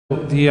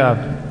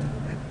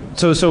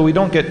So we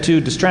don't get too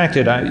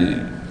distracted.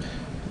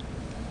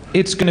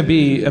 It's going to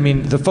be, I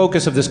mean, the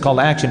focus of this call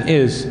to action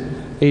is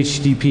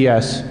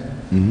HTTPS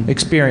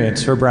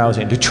experience for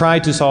browsing, to try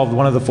to solve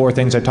one of the four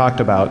things I talked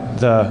about,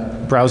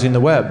 the browsing the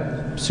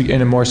web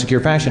in a more secure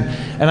fashion.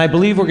 And I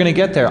believe we're going to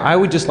get there. I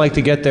would just like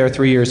to get there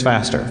 3 years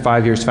faster,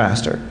 5 years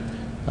faster.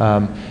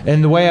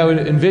 And the way I would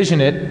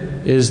envision it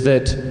is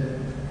that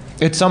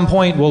at some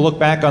point we'll look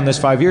back on this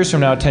 5 years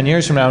from now, 10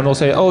 years from now, and we'll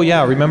say, oh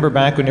yeah, remember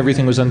back when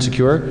everything was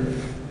unsecure?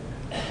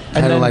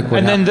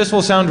 And then this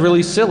will sound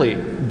really silly,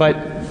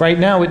 but right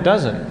now it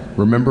doesn't.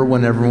 Remember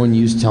when everyone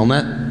used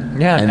Telnet?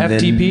 Yeah, and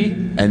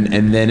FTP.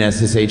 And then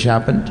SSH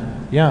happened?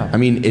 Yeah. I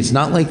mean, it's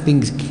not like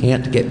things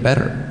can't get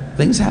better.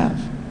 Things have.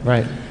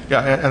 Right.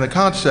 Yeah, and the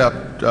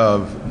concept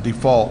of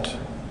default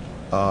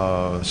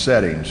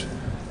settings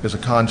is a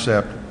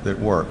concept that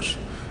works.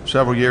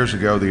 Several years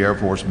ago, the Air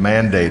Force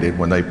mandated,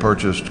 when they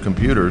purchased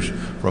computers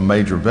from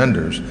major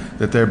vendors,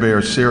 that there be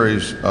a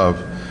series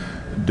of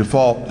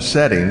default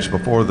settings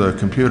before the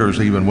computers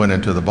even went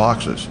into the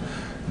boxes.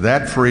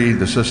 That freed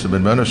the system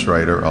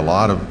administrator a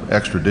lot of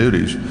extra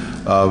duties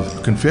of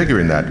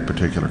configuring that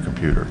particular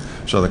computer.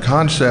 So the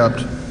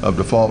concept of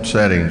default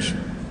settings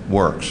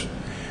works.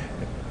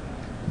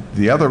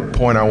 The other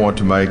point I want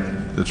to make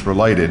that's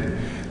related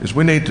is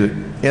we need to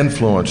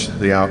influence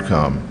the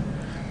outcome.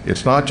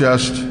 It's not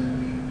just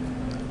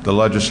the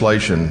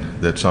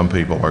legislation that some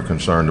people are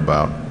concerned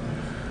about,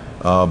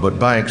 but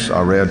banks,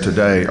 I read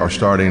today, are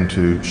starting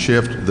to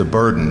shift the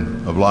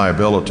burden of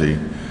liability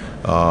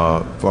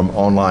from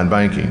online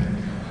banking.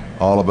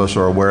 All of us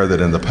are aware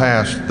that in the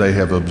past they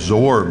have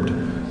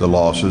absorbed the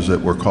losses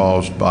that were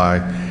caused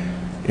by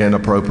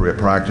inappropriate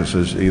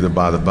practices either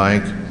by the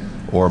bank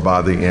or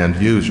by the end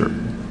user.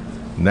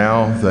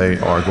 Now they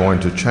are going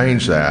to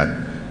change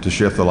that to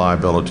shift the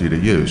liability to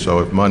you. So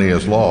if money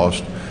is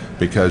lost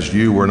because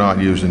you were not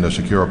using a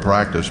secure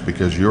practice,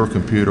 because your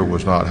computer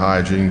was not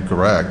hygiene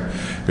correct,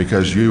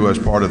 because you as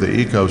part of the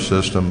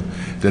ecosystem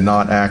did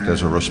not act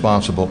as a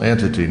responsible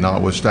entity,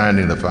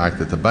 notwithstanding the fact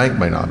that the bank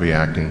may not be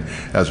acting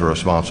as a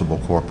responsible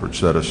corporate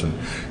citizen,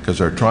 because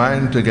they're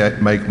trying to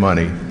make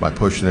money by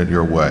pushing it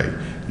your way.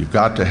 You've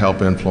got to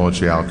help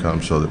influence the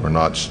outcome so that we're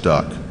not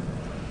stuck.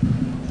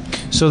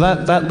 So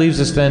that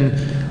leaves us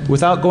then,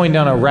 without going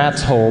down a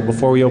rat's hole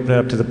before we open it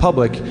up to the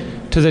public,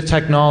 to the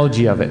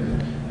technology of it.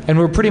 And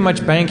we're pretty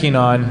much banking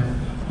on,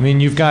 I mean,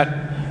 you've got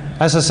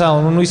SSL,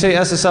 and when we say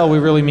SSL, we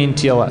really mean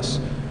TLS,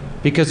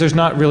 because there's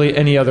not really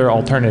any other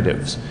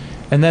alternatives.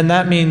 And then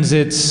that means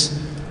it's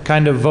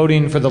kind of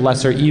voting for the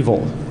lesser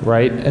evil,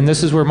 right? And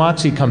this is where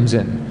Moxie comes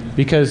in,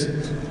 because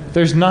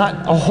there's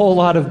not a whole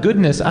lot of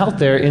goodness out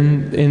there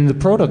in the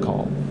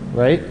protocol,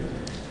 right?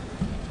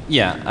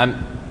 Yeah,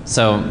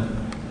 so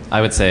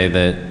I would say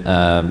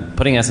that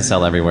putting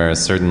SSL everywhere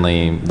is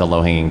certainly the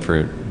low-hanging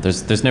fruit.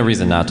 There's no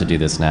reason not to do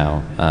this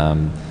now.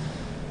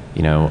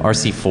 You know,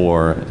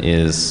 RC4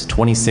 is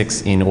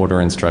 26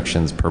 in-order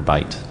instructions per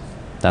byte.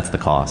 That's the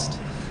cost.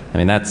 I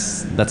mean,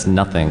 that's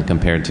nothing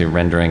compared to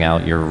rendering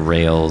out your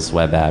Rails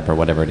web app or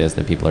whatever it is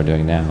that people are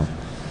doing now.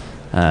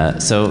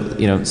 So,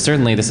 you know,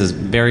 certainly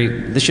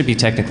this should be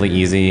technically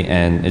easy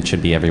and it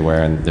should be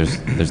everywhere, and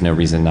there's no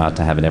reason not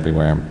to have it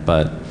everywhere.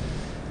 But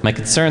my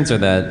concerns are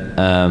that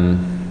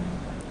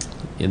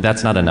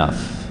that's not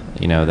enough.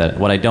 You know, that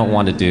what I don't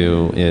want to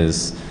do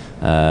is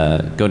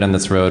go down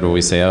this road where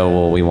we say, oh,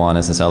 well, we want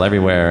SSL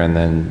everywhere, and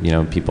then, you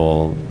know,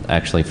 people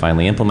actually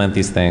finally implement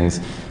these things,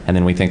 and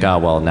then we think, oh,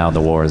 well, now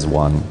the war is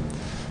won.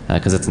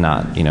 Because it's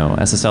not. You know,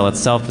 SSL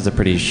itself is a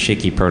pretty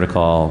shaky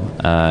protocol,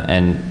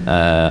 and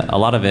a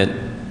lot of it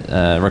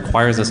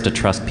requires us to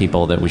trust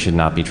people that we should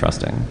not be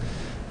trusting.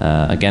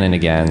 Again and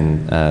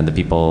again, the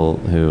people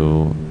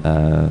who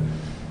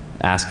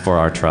ask for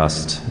our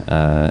trust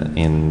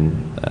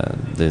in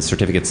the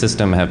certificate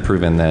system have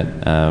proven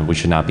that we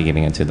should not be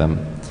giving it to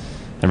them.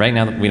 And right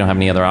now we don't have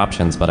any other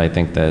options, but I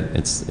think that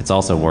it's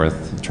also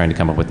worth trying to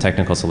come up with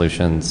technical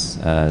solutions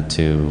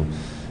to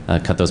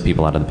cut those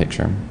people out of the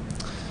picture.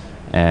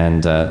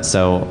 And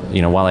so,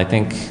 you know, while I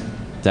think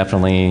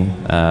definitely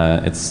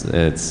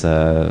it's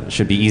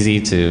should be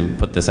easy to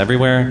put this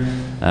everywhere,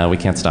 we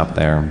can't stop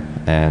there,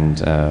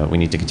 and we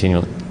need to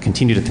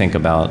continue to think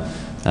about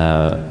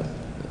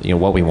you know,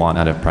 what we want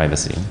out of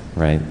privacy,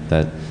 right?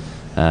 That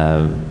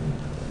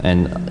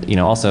and, you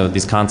know, also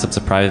these concepts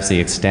of privacy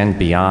extend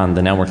beyond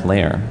the network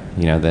layer.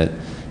 You know, that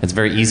it's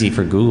very easy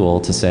for Google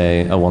to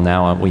say, oh, well,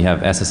 now we have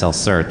SSL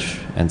search,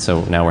 and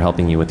so now we're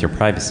helping you with your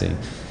privacy.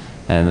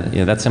 And, you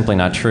know, that's simply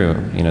not true.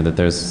 You know, that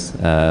there's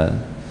the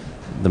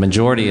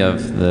majority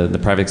of the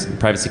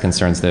privacy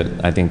concerns that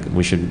I think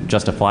we should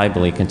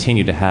justifiably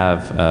continue to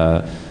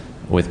have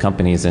with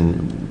companies,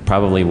 and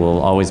probably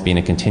will always be in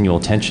a continual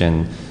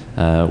tension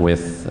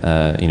with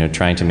you know,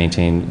 trying to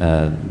maintain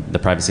the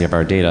privacy of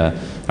our data,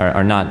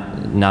 are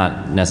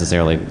not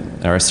necessarily,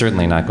 or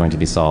certainly not going to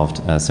be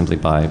solved simply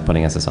by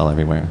putting SSL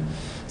everywhere.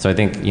 So I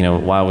think, you know,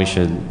 while we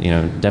should, you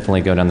know,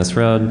 definitely go down this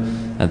road,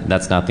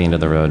 that's not the end of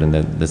the road, and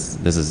that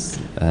this is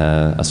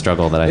a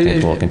struggle that I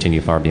think will continue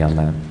far beyond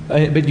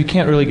that. But you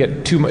can't really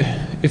get too much.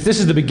 if this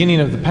is the beginning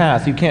of the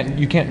path, you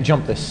can't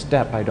jump this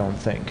step, I don't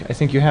think. I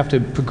think you have to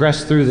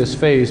progress through this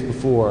phase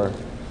before.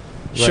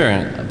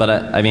 Sure, but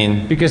I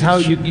mean, because how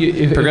you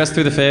progress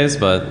through the phase,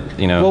 but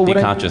be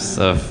conscious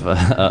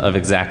of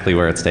exactly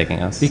where it's taking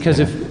us. Because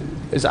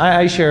as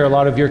I share a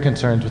lot of your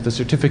concerns with the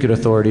certificate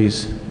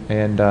authorities,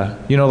 and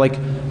like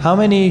how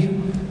many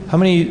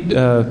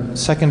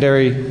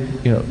secondary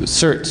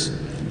certs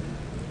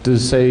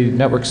does say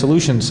Network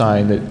Solutions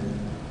sign that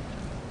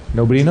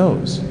nobody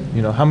knows?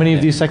 How many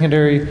of these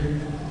secondary?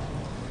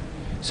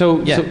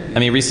 So I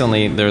mean,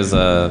 recently there's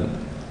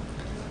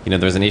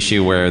there's an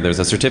issue where there's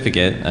a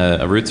certificate,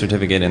 a root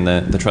certificate in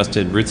the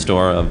trusted root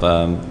store of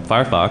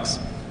Firefox,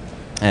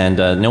 and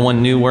no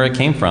one knew where it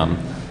came from.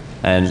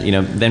 And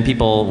then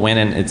people went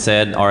and it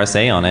said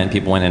RSA on it, and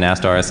people went and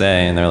asked RSA,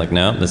 and they're like,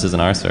 no, this isn't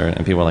our cert.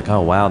 And people were like,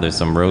 oh wow, there's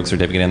some rogue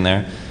certificate in there.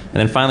 And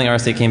then finally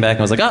RSA came back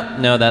and was like, oh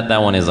no,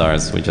 that one is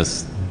ours. We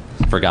just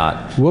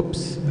forgot.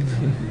 Whoops.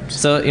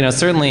 So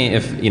certainly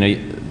if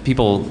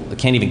people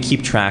can't even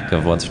keep track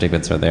of what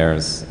certificates are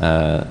theirs,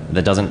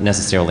 that doesn't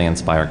necessarily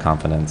inspire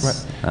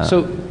confidence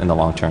in the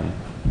long term.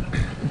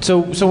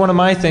 So one of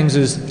my things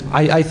is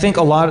I think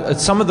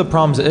some of the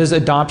problems as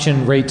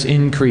adoption rates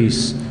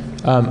increase,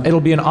 it'll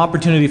be an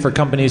opportunity for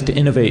companies to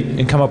innovate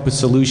and come up with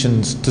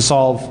solutions to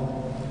solve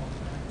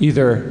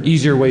either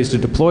easier ways to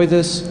deploy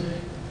this,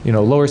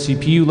 lower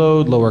CPU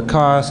load, lower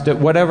cost,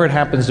 whatever it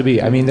happens to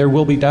be. I mean, there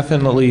will be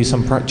definitely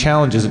some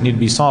challenges that need to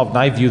be solved, and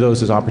I view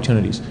those as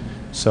opportunities.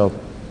 So,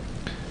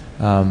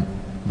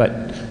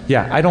 but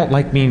yeah, I don't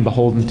like being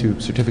beholden to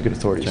certificate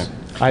authorities. Sure.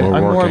 I'm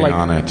We're more working like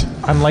on it.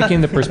 I'm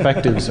liking the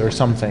perspectives or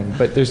something,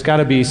 but there's got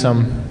to be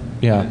some,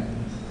 yeah.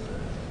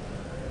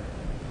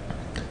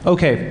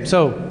 Okay,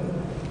 so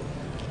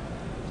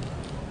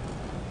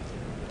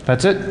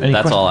that's it. Any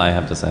That's questions? all I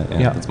have to say.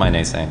 Yeah. That's my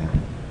naysaying.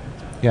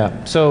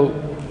 Yeah.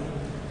 So,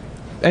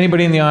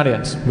 anybody in the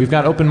audience? We've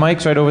got open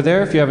mics right over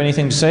there. If you have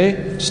anything to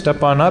say,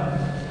 step on up.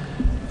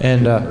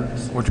 And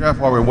well, Jeff,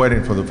 while we're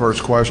waiting for the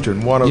first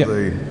question, one of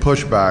the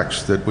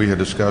pushbacks that we had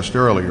discussed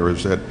earlier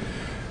is that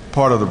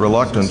part of the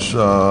reluctance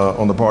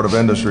on the part of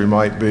industry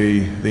might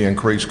be the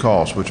increased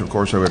cost, which of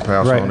course they would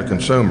pass on to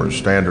consumers,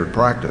 standard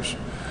practice.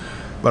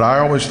 But I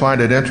always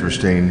find it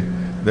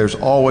interesting, there's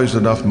always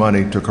enough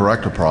money to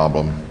correct a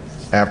problem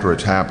after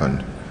it's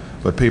happened,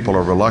 but people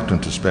are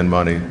reluctant to spend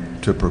money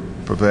to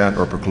prevent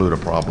or preclude a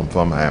problem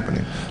from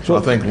happening. So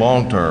I think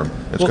long term,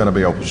 it's going to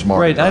be a smart.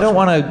 Right. I don't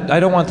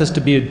want this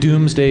to be a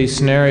doomsday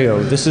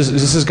scenario. This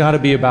has got to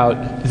be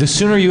about the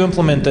sooner you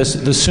implement this,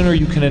 the sooner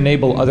you can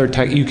enable other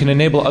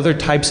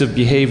types of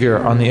behavior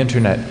on the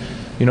internet.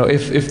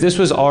 If this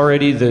was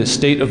already the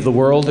state of the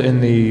world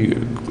and the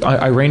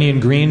Iranian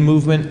Green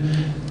movement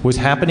was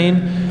happening,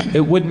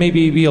 it would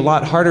maybe be a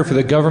lot harder for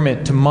the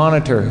government to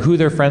monitor who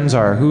their friends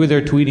are, who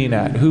they're tweeting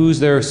at, who's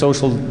their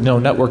social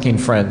networking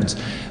friends,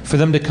 for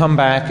them to come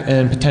back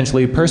and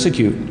potentially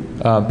persecute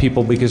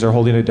people because they're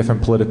holding a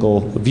different political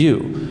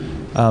view.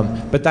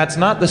 But that's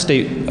not the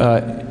state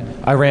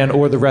Iran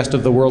or the rest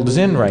of the world is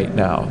in right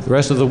now. The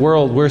rest of the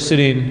world, we're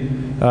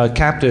sitting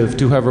captive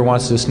to whoever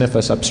wants to sniff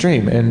us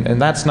upstream,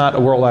 and that's not a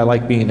world I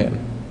like being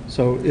in.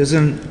 So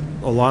isn't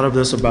a lot of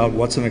this about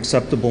what's an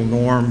acceptable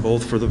norm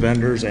both for the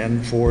vendors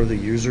and for the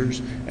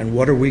users, and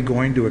what are we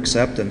going to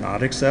accept and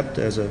not accept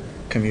as a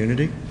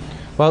community?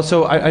 Well,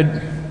 so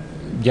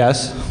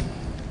yes,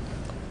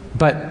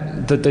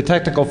 but the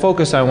technical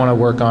focus I want to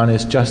work on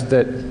is just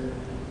that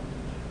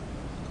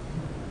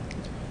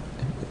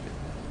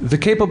the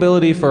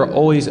capability for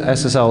always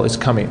SSL is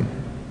coming.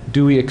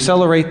 Do we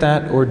accelerate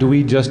that, or do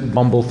we just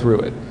bumble through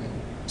it?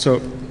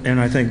 So, and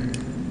I think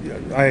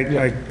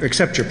I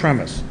accept your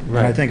premise. Right.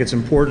 And I think it's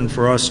important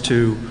for us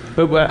to.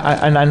 But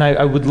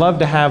I would love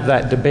to have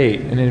that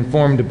debate, an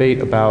informed debate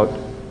about,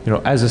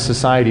 as a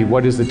society,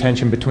 what is the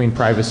tension between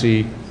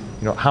privacy,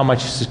 how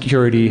much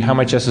security, how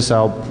much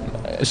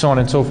SSL, so on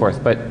and so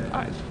forth. But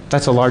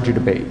that's a larger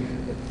debate.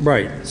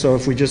 Right. So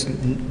if we just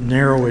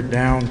narrow it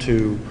down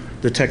to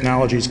the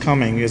technology's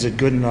coming, is it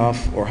good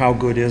enough, or how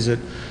good is it,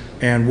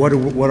 and what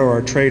are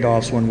our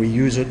trade-offs when we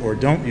use it or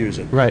don't use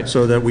it? Right.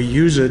 So that we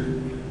use it.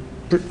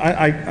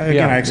 I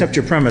accept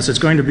your premise. It's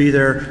going to be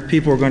there.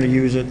 People are going to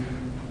use it.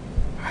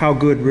 How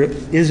good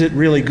is it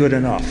really good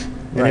enough?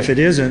 And if it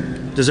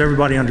isn't, does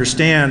everybody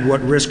understand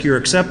what risk you're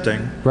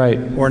accepting? Right.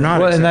 Or not?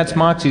 Well, accepting? and that's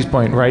Moxie's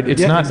point, right?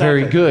 It's not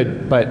very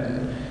good, but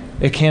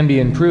it can be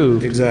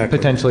improved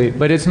potentially.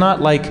 But it's not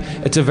like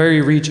it's a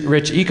very rich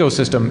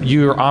ecosystem.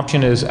 Your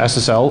option is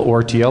SSL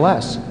or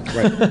TLS.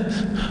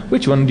 Right.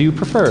 Which one do you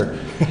prefer?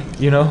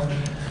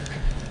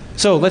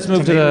 So let's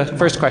move to the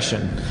first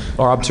question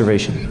or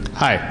observation.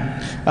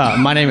 Hi,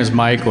 my name is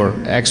Mike, or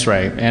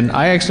X-Ray, and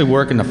I actually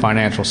work in the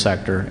financial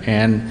sector.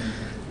 And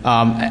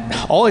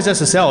always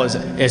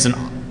SSL is an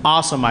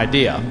awesome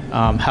idea.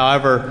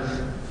 However,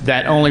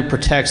 that only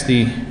protects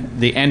the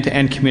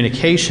end-to-end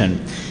communication.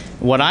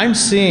 What I'm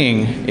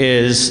seeing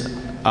is,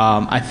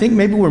 I think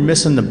maybe we're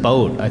missing the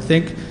boat. I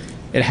think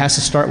it has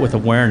to start with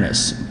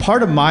awareness.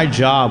 Part of my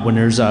job when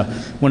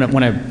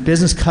a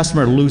business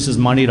customer loses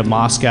money to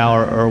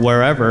Moscow or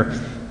wherever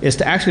is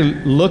to actually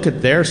look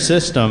at their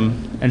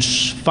system and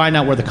find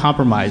out where the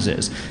compromise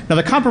is. Now,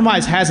 the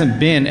compromise hasn't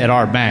been at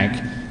our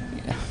bank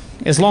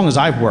as long as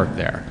I've worked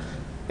there.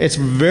 It's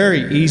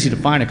very easy to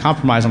find a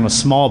compromise on a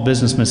small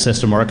businessman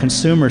system or a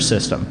consumer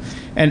system.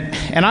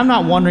 And I'm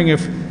not wondering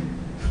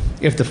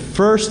if the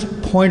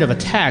first point of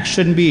attack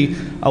shouldn't be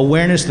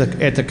awareness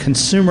at the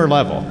consumer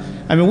level.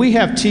 I mean, we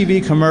have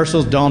TV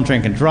commercials, don't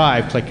drink and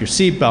drive, click your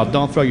seatbelt,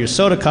 don't throw your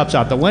soda cups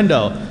out the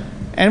window.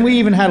 And we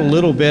even had a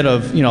little bit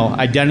of,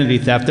 identity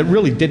theft that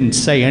really didn't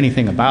say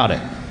anything about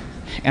it.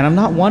 And I'm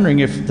not wondering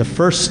if the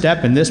first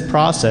step in this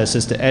process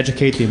is to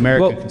educate the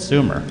American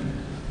consumer.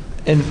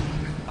 And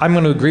I'm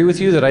going to agree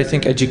with you that I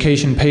think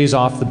education pays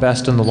off the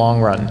best in the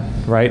long run,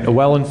 right? A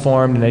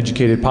well-informed and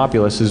educated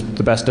populace is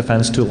the best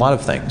defense to a lot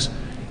of things.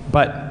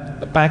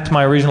 But back to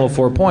my original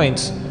 4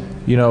 points,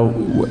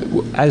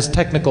 as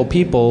technical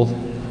people,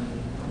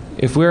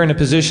 if we're in a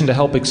position to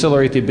help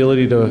accelerate the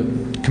ability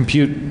to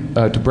compute,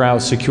 to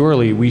browse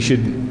securely, we should.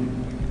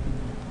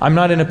 I'm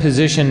not in a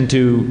position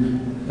to,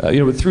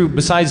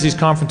 besides these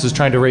conferences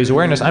trying to raise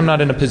awareness, I'm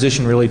not in a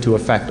position really to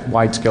affect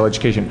wide-scale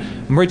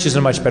education. Rich is in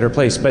a much better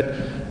place, but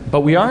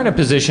we are in a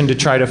position to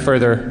try to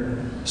further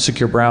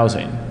secure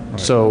browsing. Right.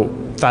 So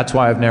that's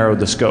why I've narrowed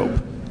the scope.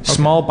 Okay.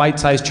 Small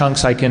bite-sized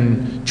chunks I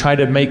can try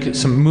to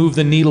move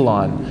the needle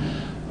on.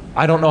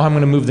 I don't know how I'm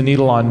going to move the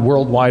needle on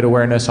worldwide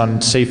awareness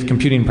on safe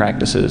computing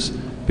practices,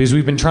 because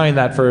we've been trying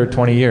that for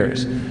 20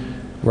 years,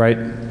 right?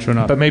 True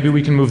enough. But maybe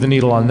we can move the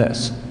needle on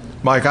this.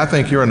 Mike, I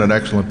think you're in an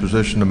excellent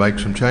position to make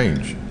some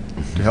change,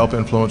 to help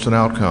influence an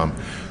outcome.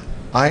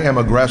 I am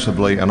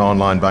aggressively an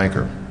online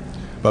banker,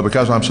 but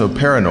because I'm so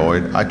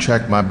paranoid, I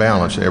check my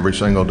balance every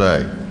single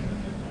day.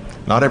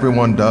 Not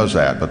everyone does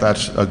that, but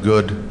that's a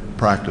good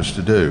practice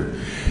to do.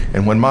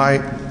 And when my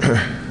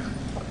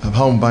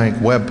home bank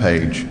web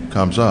page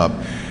comes up,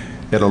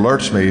 it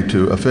alerts me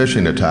to a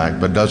phishing attack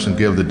but doesn't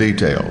give the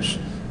details.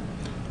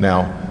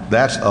 Now,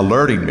 that's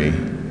alerting me,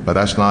 but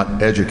that's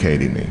not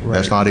educating me. Right.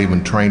 That's not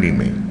even training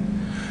me.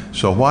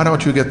 So why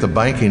don't you get the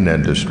banking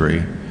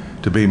industry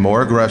to be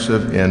more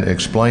aggressive in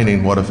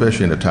explaining what a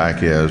phishing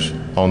attack is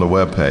on the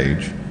web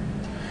page,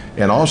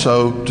 and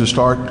also to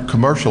start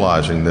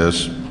commercializing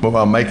this,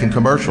 making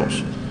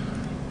commercials,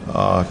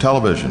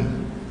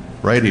 television,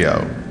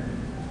 radio,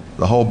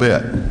 the whole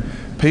bit.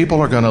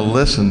 People are going to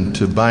listen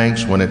to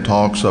banks when it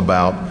talks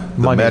about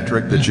the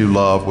metric that you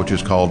love, which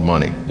is called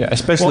money. Yeah,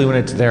 especially when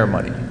it's their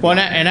money. Well,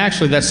 and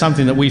actually that's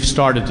something that we've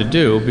started to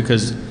do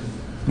because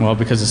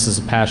this is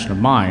a passion of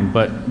mine.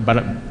 But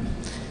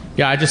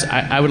yeah,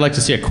 I would like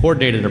to see a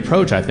coordinated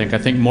approach. I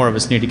think more of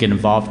us need to get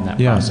involved in that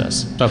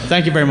process. So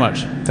thank you very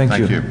much. Thank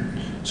you.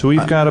 So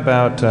we've got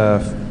about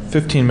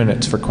 15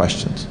 minutes for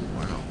questions.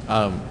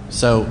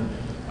 So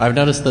I've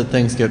noticed that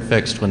things get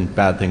fixed when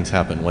bad things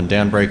happen. When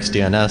Dan breaks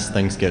DNS,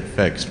 things get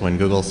fixed. When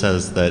Google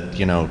says that,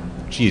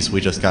 geez,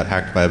 we just got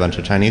hacked by a bunch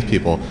of Chinese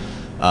people,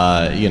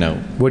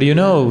 What do you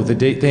know? The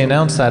date they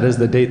announced that is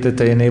the date that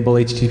they enable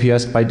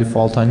HTTPS by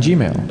default on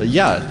Gmail.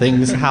 Yeah,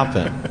 things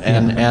happen.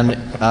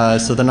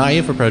 And so the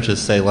naive approach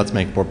is say, let's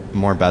make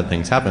more bad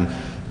things happen.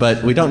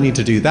 But we don't need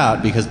to do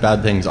that because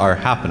bad things are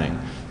happening.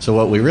 So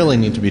what we really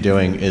need to be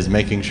doing is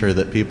making sure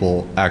that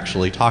people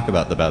actually talk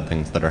about the bad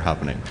things that are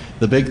happening.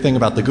 The big thing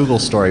about the Google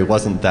story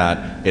wasn't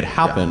that it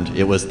happened,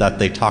 it was that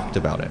they talked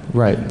about it.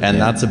 Right. And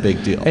that's a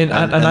big deal. And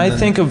I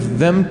think of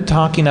them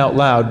talking out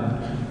loud,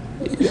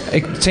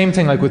 same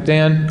thing like with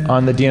Dan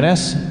on the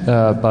DNS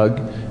bug,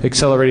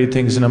 accelerated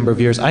things a number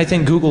of years. I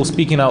think Google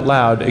speaking out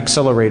loud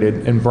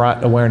accelerated and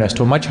brought awareness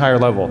to a much higher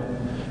level,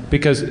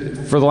 because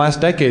for the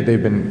last decade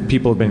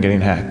people have been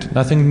getting hacked.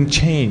 Nothing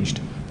changed.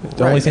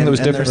 The only thing that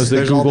was different was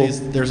that Google...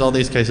 There's all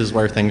these cases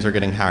where things are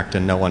getting hacked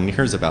and no one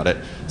hears about it.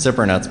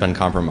 ZipperNet's been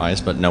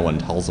compromised, but no one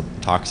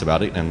talks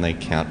about it, and they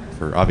can't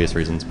for obvious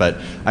reasons. But,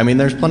 I mean,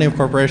 there's plenty of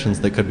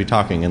corporations that could be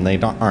talking, and they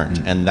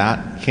aren't. And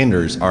that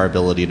hinders our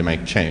ability to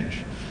make change.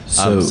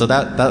 So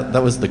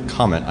that was the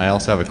comment. I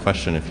also have a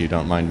question, if you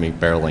don't mind me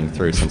barreling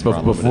through. Since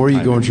before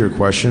you go into your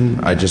question,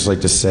 I'd just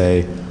like to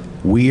say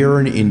we are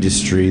an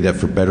industry that,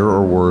 for better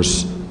or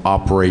worse,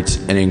 operates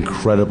an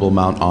incredible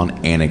amount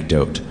on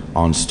anecdote,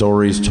 on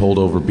stories told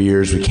over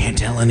beers. We can't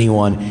tell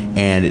anyone,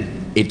 and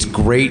it's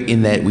great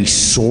in that we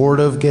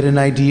sort of get an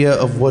idea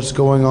of what's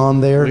going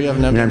on there.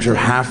 I'm sure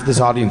half this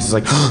audience is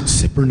like, oh,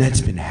 ZipperNet's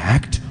been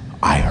hacked?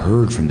 I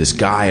heard from this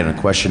guy on a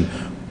question.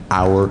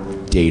 Our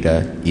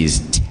data is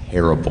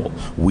terrible.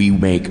 We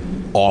make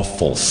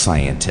awful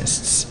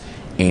scientists.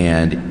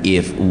 And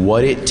if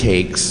what it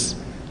takes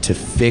to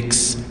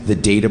fix the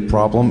data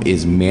problem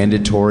is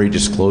mandatory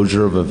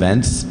disclosure of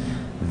events,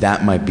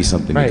 that might be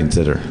something to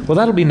consider. Well,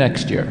 that'll be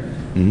next year.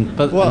 Mm-hmm.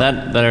 But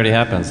that already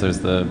happens. There's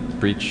the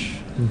breach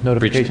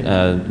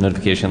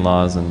notification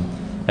laws, and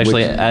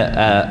actually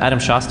Adam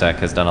Shostak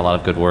has done a lot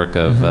of good work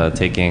of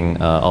taking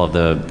all of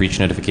the breach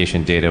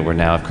notification data, where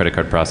now if credit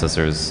card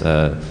processors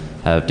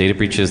have data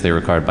breaches, they're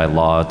required by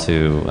law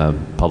to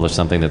publish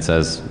something that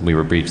says we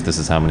were breached, this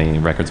is how many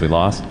records we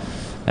lost.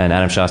 And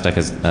Adam Shostak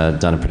has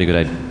done a pretty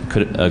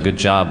good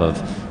job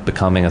of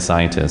becoming a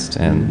scientist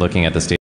and looking at the state